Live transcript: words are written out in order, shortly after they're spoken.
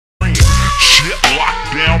shit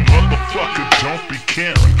locked down, motherfucker, don't be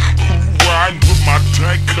caring. Who riding with my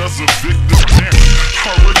tank cause of victim parent?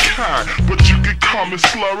 R.I.P, but you can call me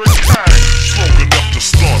SLOWDOWNRECORDZ. Strong enough to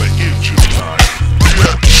start an engine line,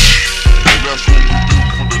 bitch. And that's what we do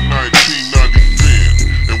for the 1990 fin.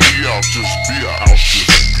 And we out just biatch.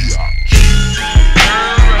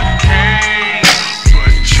 Hurricane,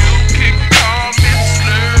 but you can call me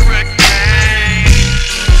SLOWDOWNRECORDZ.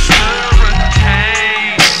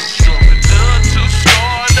 Hurricane, strong enough to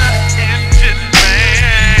start an engine,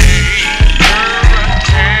 man.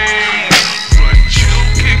 Hurricane, but you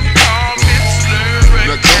can call me SLOWDOWNRECORDZ.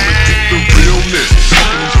 Now come and get the realness.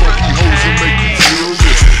 Fucking these funky hoes and make you feel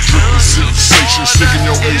this. Drippin' sensation, sticking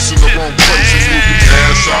your ace in the wrong place, and you'll be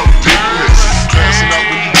ass out dickless. Passing out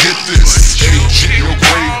when you get this. Ain't shit in your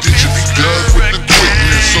grave, did you be dug with the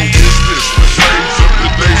quickness? So is this the phase of the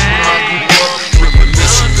days when I grew up?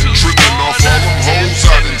 Reminiscing and tripping off all them hoes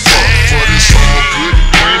I done fucked. But it's all good and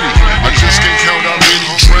plenty. I just can't count how many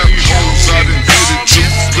tramp hoes I done did it to.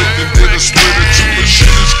 Flipped and did a split or two, but shit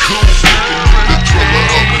is cool. Thinking you the thriller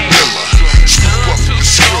of Manila. Scoop up the skrilla,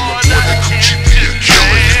 boy, that coochie be a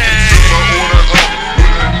killer. You can fill my order up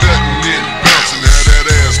with a nothing in. Bouncing, have that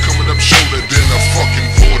ass coming up shoulder, then a fucking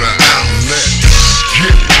quarter outlet. Get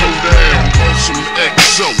toe down on some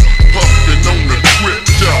XO, puffin' on the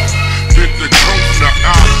crypto. Bit the corner,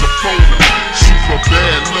 eyes upon her. Super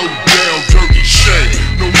bad, low down, dirty shame.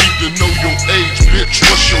 No need to know your age, bitch,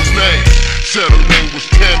 what's your name? Said her name was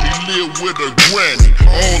Tammy, live with her granny.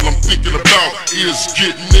 All I'm thinking about is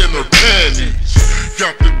getting in her panties.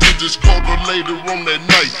 Got the digits, called her later on that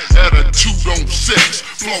night. Attitude on sex,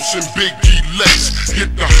 flossing Big E Lex.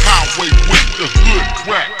 Hit the highway with the hood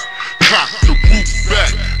whack. Cock the roof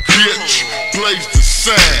back, bitch, blaze the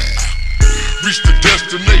sag. Reach the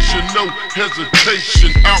destination, no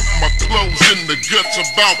hesitation. Out my clothes in the guts,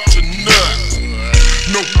 about to nut.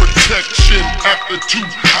 No protection after 2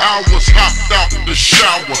 hours. Hopped out the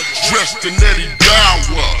shower, dressed in Eddie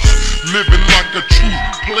Bauer. Living like a true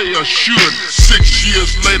player should. 6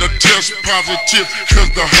 years later, test positive,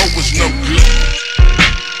 cause the hoe was no good.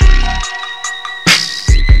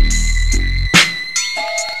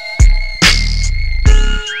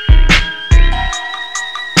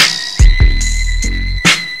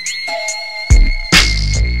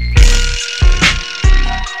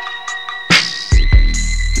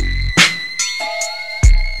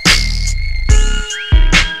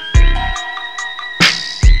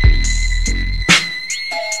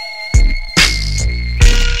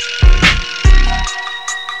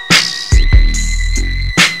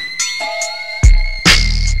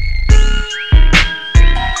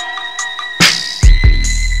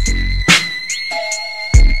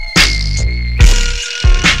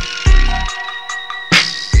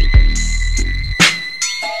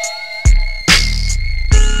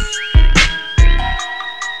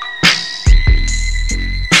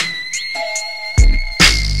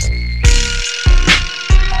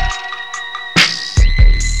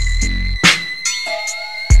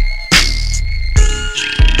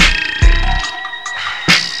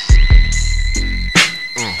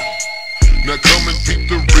 Now come and peep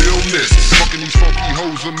the realness. Fucking these funky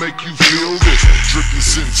hoes will make you feel this. Dripping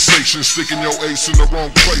sensation, sticking your ace in the wrong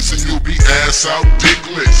place, and you'll be ass out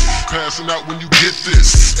dickless. Passing out when you get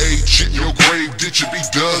this. Age shit in your grave, did you be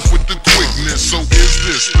dug with the quickness? So is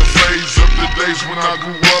this the phase of the days when I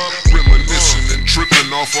grew up? Reminiscing and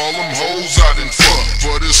tripping off all them hoes I done fucked.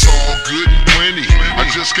 But it's all good and plenty. I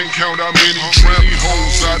just can't count how many tramp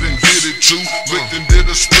hoes I done did it to. Licked and did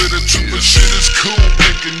a split or two, but shit is cool.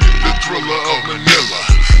 Thinking you the thriller of Manila.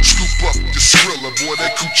 Scoop up the skrilla, boy,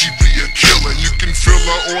 that coochie be a killer. You can fill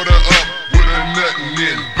her order up with a nothing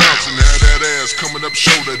in. Bouncing, have that ass coming up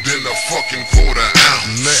shoulder, then a fucking quarter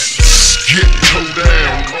outlet. Get toe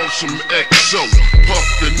down on some XO,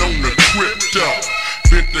 puffin' on the crypto.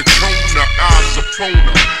 Bit the corner, eyes upon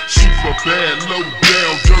her. Super bad, low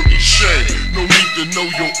down, dirty shame. No need to know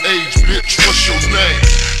your age, bitch, what's your name?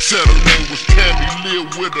 Said her name was Tammy,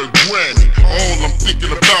 live with her granny. All I'm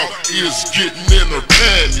thinking about is getting in her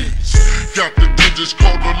panties. Got the digits,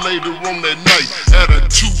 called her later on that night.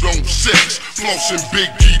 Attitude on sex, flossing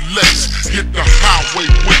Big E Lex. Hit the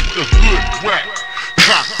highway with the hood whack.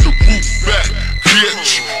 Cock the roof back,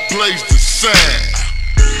 bitch, blaze the sag.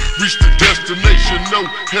 Reach the destination, no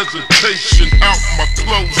hesitation. Out my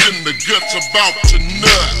clothes in the guts, about to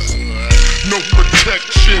nut. No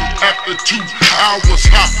protection after 2 hours.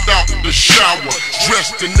 Hopped out the shower,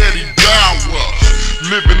 dressed in Eddie Bauer.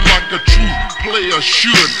 Living like a true player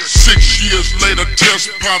should. 6 years later,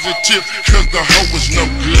 test positive, cause the hoe was no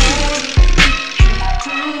good.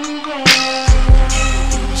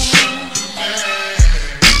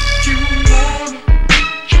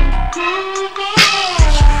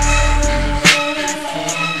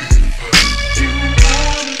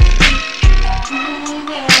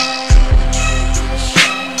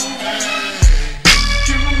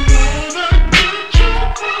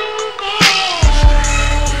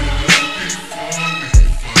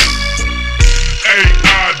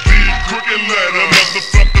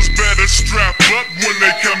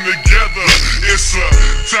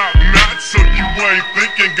 plain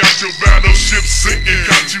thinking, got your battleship sinking,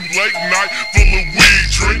 got you late night full of weed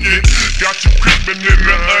drinking, got you creeping in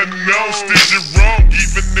the unknown. Did you wrong,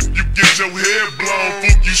 even if you get your head blown,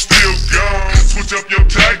 fool, you still gone. Switch up your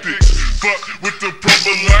tactics, fuck with the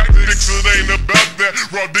prophylactics. It ain't about that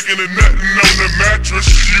raw dickin' and nothing on the mattress.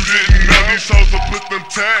 You didn't know these hoes will put them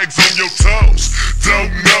tags on your toes. Don't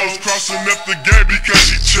know, crossing up the game because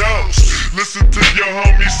she chose. Listen to your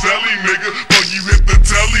homie Sally, nigga, before you hit the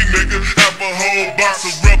telly, nigga. Have a whole box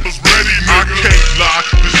of rubbers ready, nigga. I can't lie,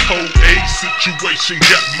 this whole age situation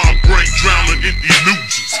got my brain drowning in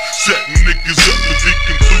illusions, setting niggas up to big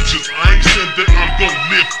conclusions. I ain't said that I'm gon'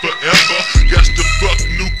 live forever. Got to fuck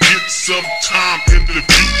new kids sometime in the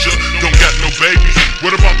future. Don't got no babies.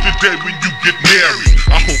 What about the day when you get married?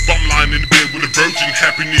 I hope I'm lying in the bed with a virgin.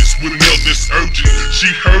 Happiness with an illness urgent. She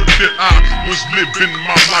heard that I was living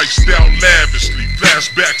my lifestyle lavishly.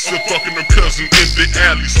 Flashbacks of fucking her cousin in the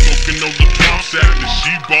alley, smoking on the palm sack that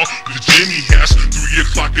she bought with Jimmy Hash. 3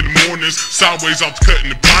 o'clock in the mornings, sideways out cutting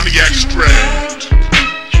the Pontiac strap.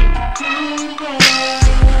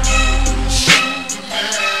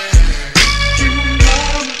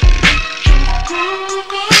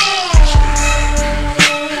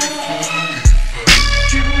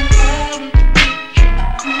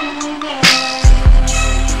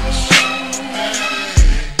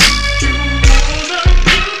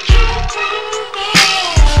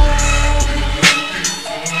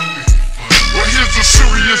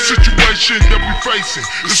 Situation that we facing,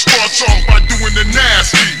 it starts off by doing the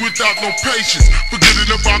nasty without no patience,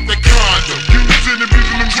 forgetting about the condom, using and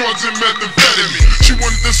abusing them drugs and methamphetamine. She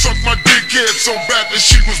wanted to suck my dickhead so bad that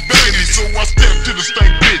she was begging me, so I stepped to the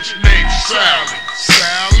stank bitch named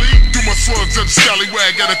Sally. Threw my slugs at the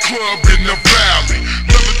scallywag at a club in the valley.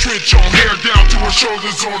 Leather trench on, hair down to her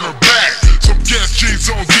shoulders on her back. Some gas jeans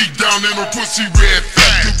on, deep down in her pussy red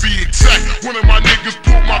fat. To be exact, one of my niggas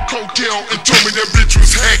pulled my coattail and told me that bitch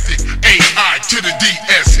was hectic. A.I. to the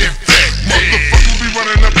D.S. in fact. Motherfuckers be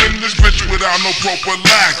running up in this bitch without no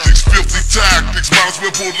prophylactics. Filthy tactics, might as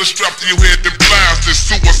well pull the strap to your head and blast it.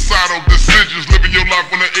 Suicidal decisions, living your life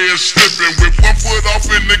when the air's slipping. With one foot off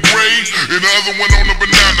in the grave and the other one on the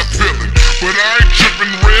banana peeling. But I ain't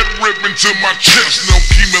tripping, red ribbon to my chest. No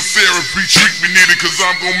chemotherapy treatment needed, cause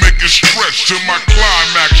I'm gon' make it stretch to my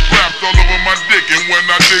climax. Strapped all over my dick, and when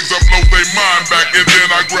I digs I blow they mind back, and then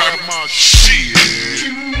I grab my shit.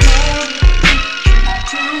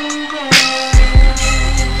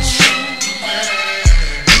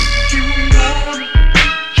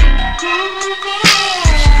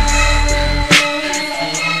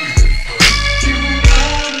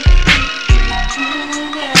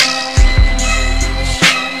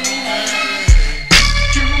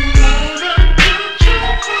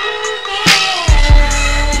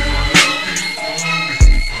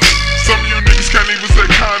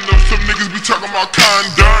 Talking about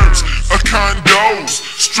condoms, condos,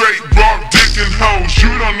 straight broke dick and hoes.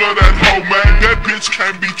 You don't know that hoe, man. That bitch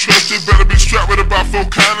can't be trusted. Better be strapped with about 4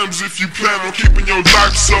 condoms if you plan on keeping your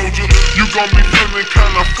life, soldier. You gon' be feeling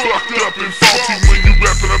kinda fucked up and faulty when you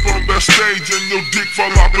rapping up on that stage and your dick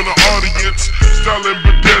fall off in the audience. Styling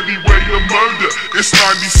but deadly way of murder. It's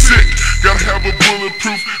 96. Gotta have a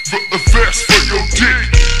bulletproof vest for your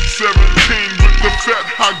dick. 17 with the fat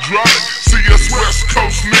hydraulic. CS West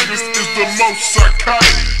Coast niggas is the most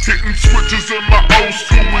psychotic. Hitting switches in my old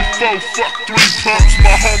school with 4, fuck 3 pumps.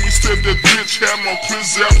 My homie said that bitch had more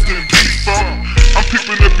quiz apps than P-Funk. I'm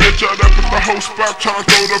peeping the bitch out up at the whole spot, trying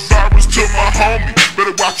to throw the virus to my homie.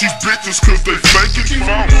 Better watch these bitches cause they faking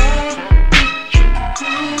phone.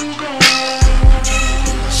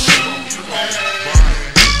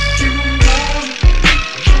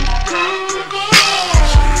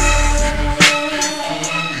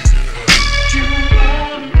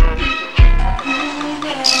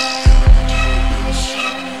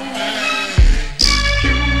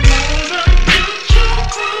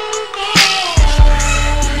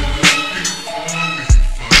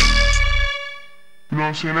 You know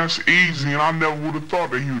what I'm saying? That's easy, and I never would have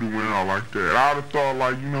thought that he would have went out like that. I would have thought,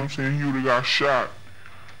 like, you know what I'm saying, he would have got shot.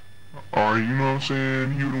 Or, you know what I'm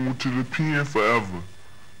saying, he would have went to the pen forever.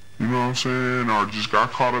 You know what I'm saying? Or just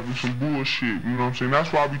got caught up in some bullshit. You know what I'm saying?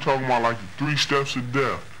 That's why I be talking about, like, the 3 steps of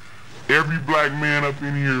death. Every black man up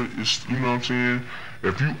in here is, you know what I'm saying,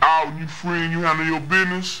 if you out and you free and you handle your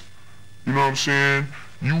business, you know what I'm saying,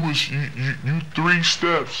 you 3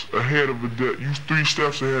 steps ahead of a death. You 3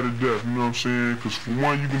 steps ahead of death, you know what I'm saying? Because for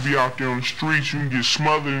one, you can be out there on the streets, you can get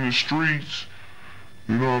smothered in the streets,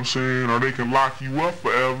 you know what I'm saying? Or they can lock you up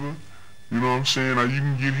forever, you know what I'm saying? Or you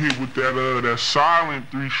can get hit with that silent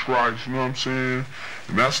 3 strikes, you know what I'm saying?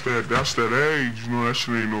 And that's that age, you know, that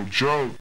shit ain't no joke.